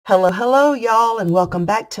Hello, y'all, and welcome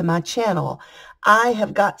back to my channel. I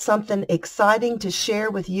have got something exciting to share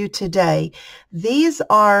with you today. These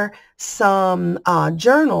are some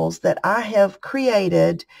journals that I have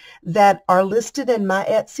created that are listed in my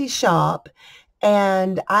Etsy shop,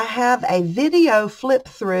 and I have a video flip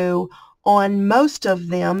through on most of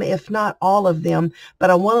them, if not all of them, but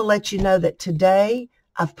I want to let you know that today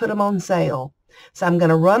I've put them on sale. So I'm going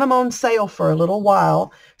to run them on sale for a little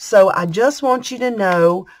while. So I just want you to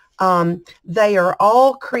know they are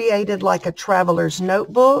all created like a traveler's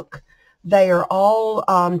notebook. They are all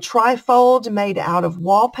trifold, made out of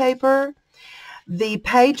wallpaper. The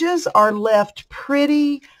pages are left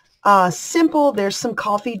pretty simple. There's some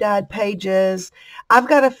coffee dyed pages. I've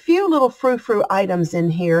got a few little frou-frou items in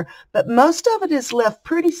here, but most of it is left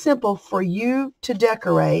pretty simple for you to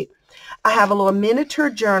decorate. I have a little miniature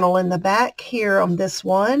journal in the back here on this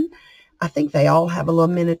one. I think they all have a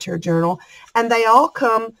little miniature journal, and they all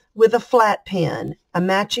come with a flat pen, a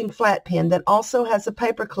matching flat pen that also has a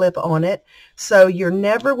paper clip on it, so you're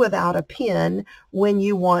never without a pen when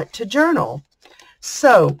you want to journal.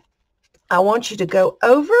 So I want you to go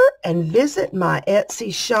over and visit my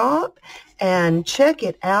Etsy shop and check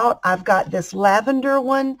it out. I've got this lavender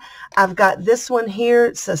one. I've got this one here.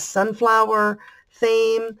 It's a sunflower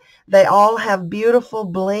theme. They all have beautiful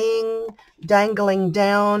bling dangling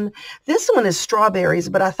down. This one is strawberries,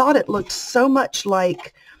 but I thought it looked so much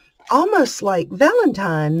like, almost like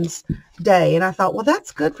Valentine's Day. And I thought, well,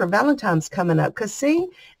 that's good for Valentine's coming up. Because see,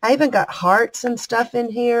 I even got hearts and stuff in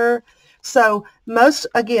here. So most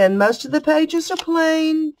of the pages are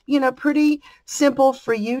plain, pretty simple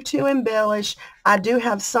for you to embellish. I do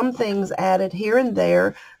have some things added here and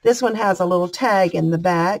there. This one has a little tag in the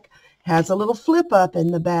back, has a little flip up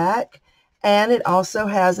in the back, and it also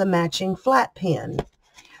has a matching flat pen.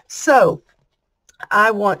 So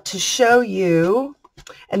I want to show you,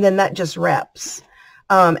 and then that just wraps.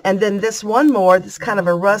 And then this one more, this kind of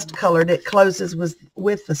a rust colored, it closes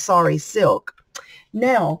with the sari silk.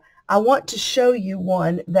 Now, I want to show you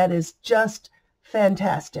one that is just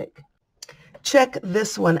fantastic. Check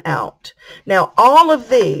this one out. Now, all of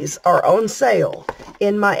these are on sale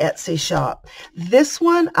in my Etsy shop. This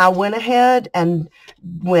one, I went ahead and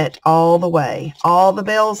went all the way. All the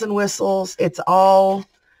bells and whistles. It's all,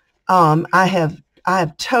 I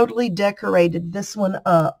have totally decorated this one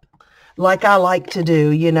up like I like to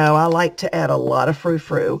do. I like to add a lot of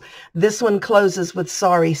frou-frou. This one closes with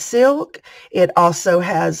sari silk. It also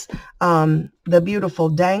has the beautiful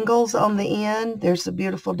dangles on the end. There's the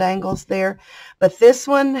beautiful dangles there. But this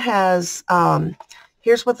one has,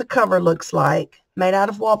 here's what the cover looks like, made out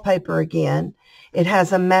of wallpaper again. It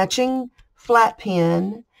has a matching flat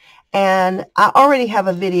pen, and I already have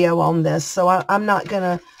a video on this, so I'm not going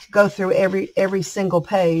to go through every single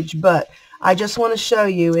page, but I just want to show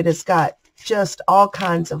you it has got just all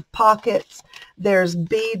kinds of pockets. There's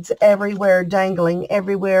beads everywhere, dangling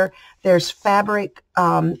everywhere. There's fabric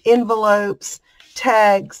envelopes,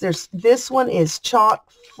 tags. This one is chock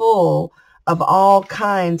full of all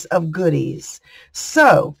kinds of goodies.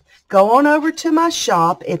 So go on over to my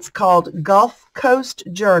shop. It's called Gulf Coast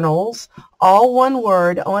Journals, all one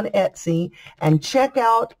word, on Etsy, and check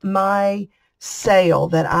out my sale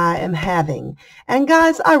that I am having. And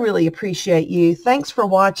guys, I really appreciate you. Thanks for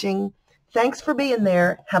watching. Thanks for being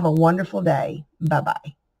there. Have a wonderful day.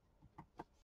 Bye-bye.